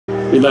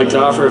We'd like to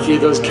offer a few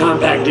of those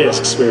compact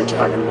discs we were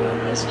talking about.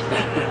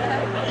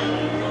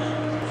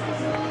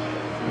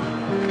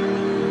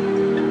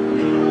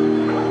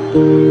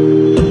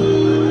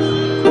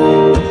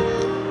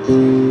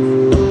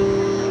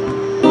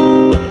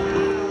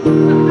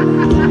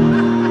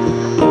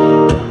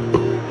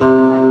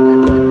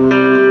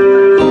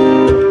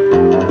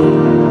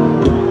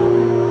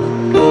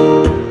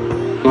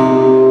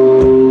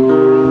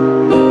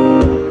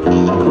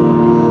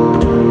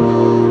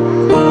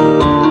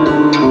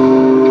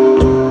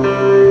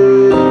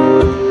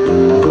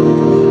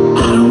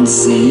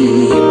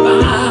 See your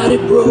body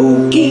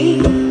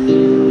broken,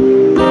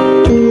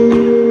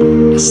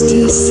 I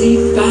still see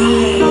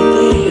fire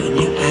in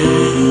your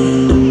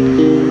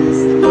eyes.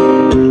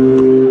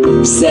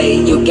 You say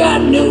you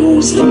got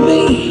news for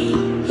me.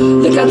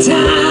 Look how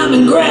time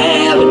and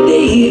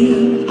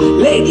gravity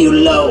laid you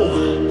low.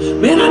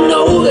 Man, I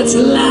know that's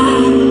a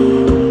lie.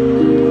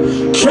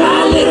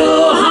 Try a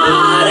little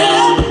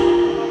harder,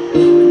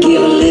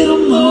 give a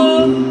little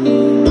more.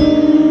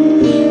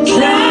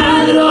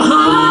 Try a little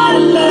harder,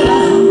 love.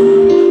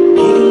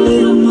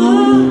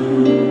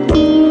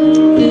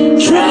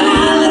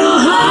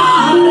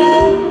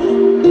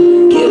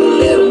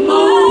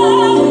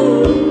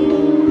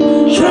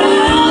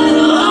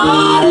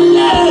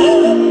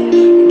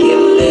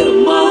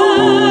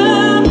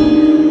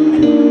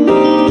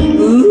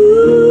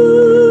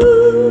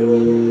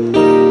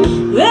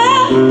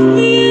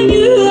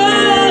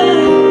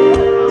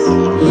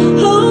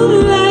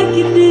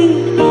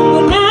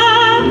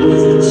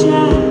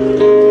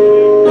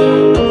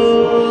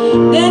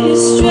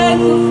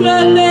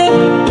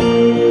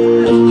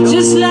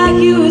 Just like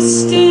you were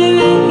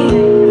staring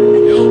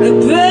at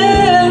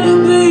better,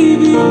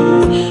 baby.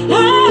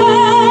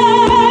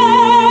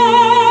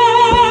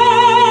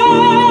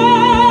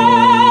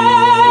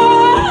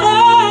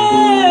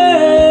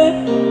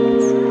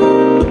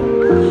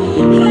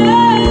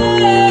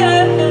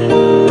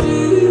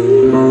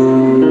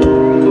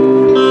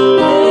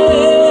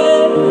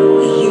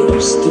 You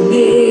used to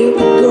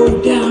never go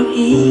down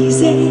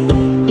easy.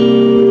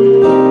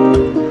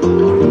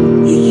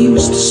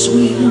 To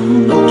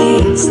swim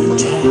against the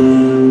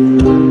tide,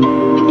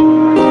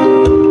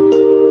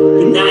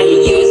 but now you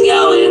use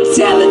your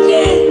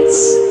intelligence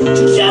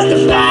to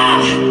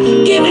justify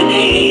giving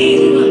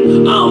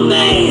in. Oh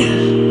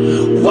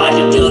man, why'd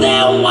you do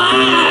that?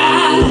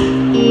 Why?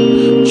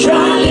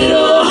 Try a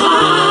little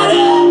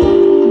harder,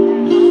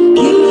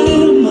 give a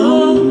little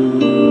more.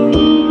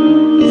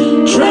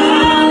 Try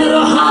a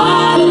little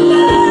harder,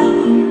 love,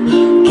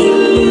 give a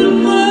little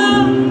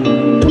more.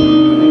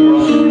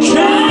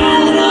 Try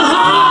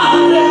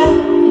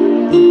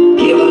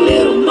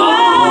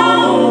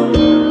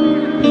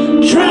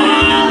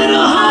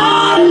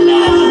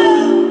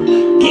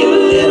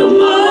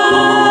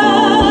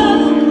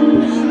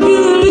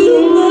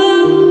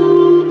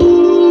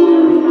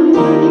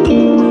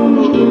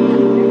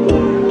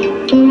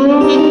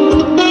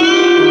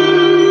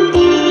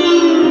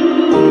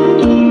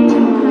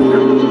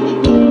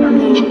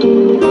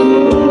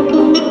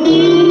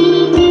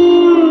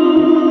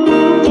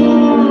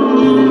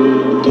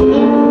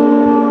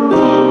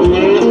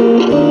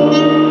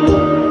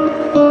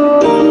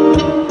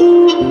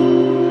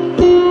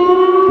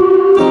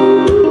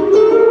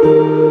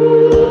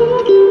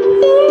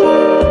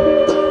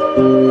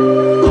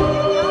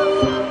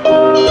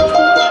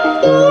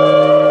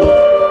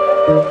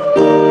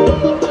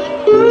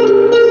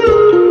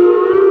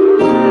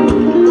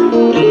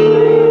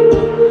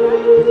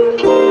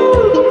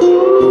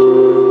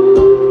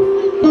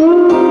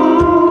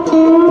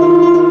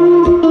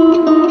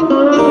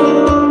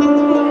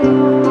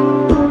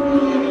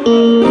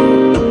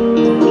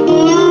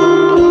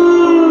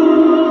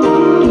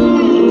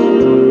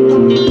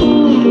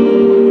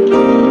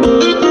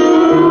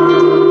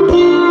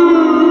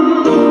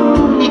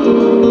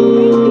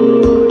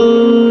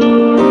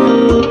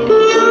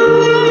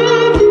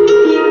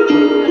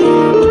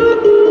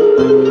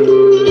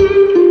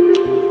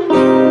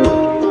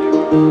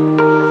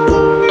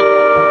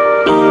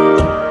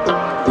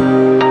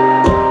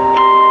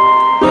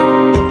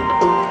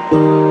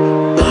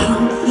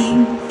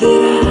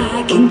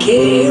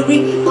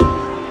carry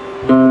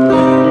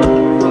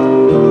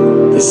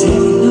this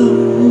heavy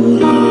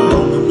load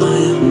all on my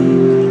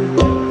own.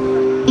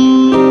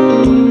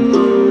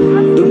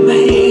 But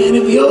man,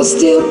 if you're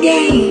still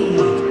game,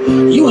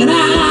 you and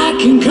I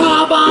can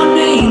carve our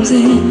names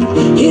in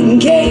hidden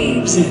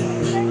caves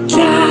and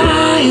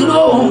giant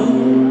holes.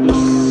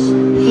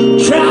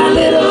 Try a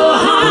little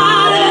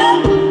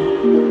harder,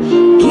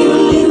 give a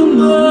little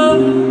more.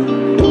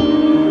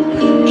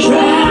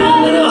 Try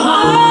a little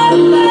harder,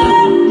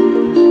 love,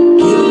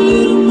 give a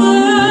little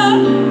more.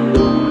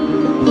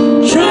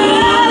 Try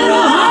a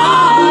little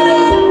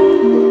harder,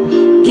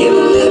 give a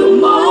little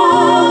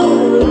more.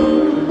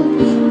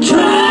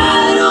 Try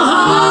a little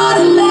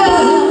harder,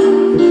 love,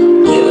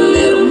 give a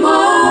little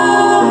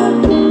more.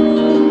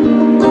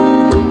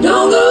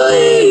 Don't go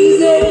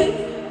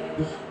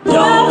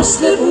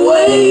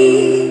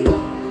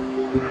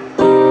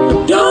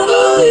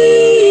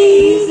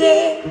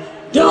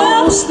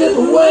slip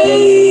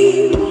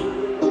away.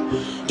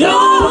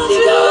 Don't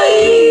you go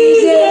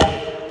easy.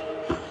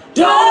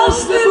 Don't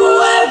slip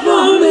away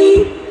from me.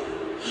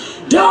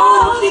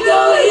 Don't you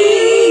go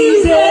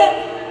easy.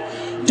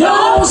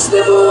 Don't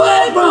slip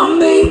away from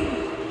me.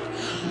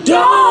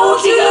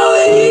 Don't you go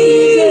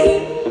easy.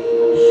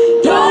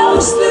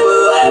 Don't slip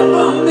away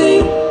from me.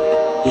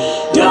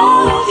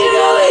 Don't you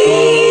go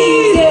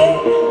easy.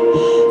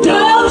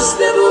 Don't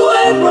slip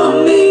away from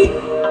me.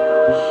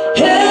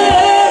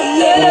 Hey,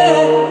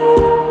 yeah.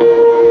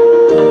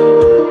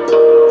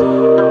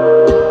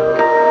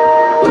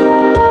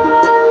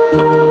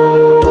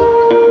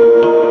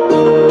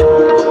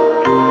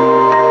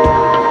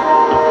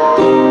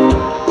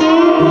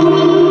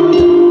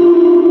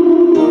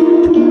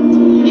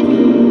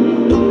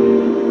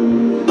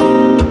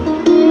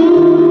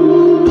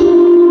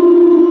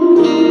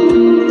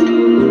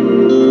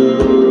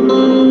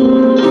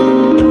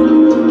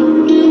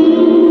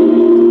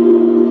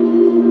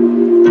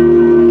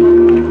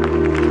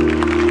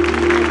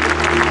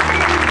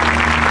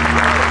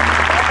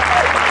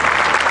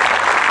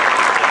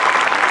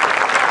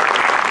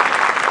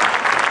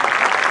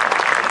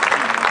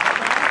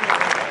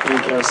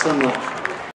 Thank you so much.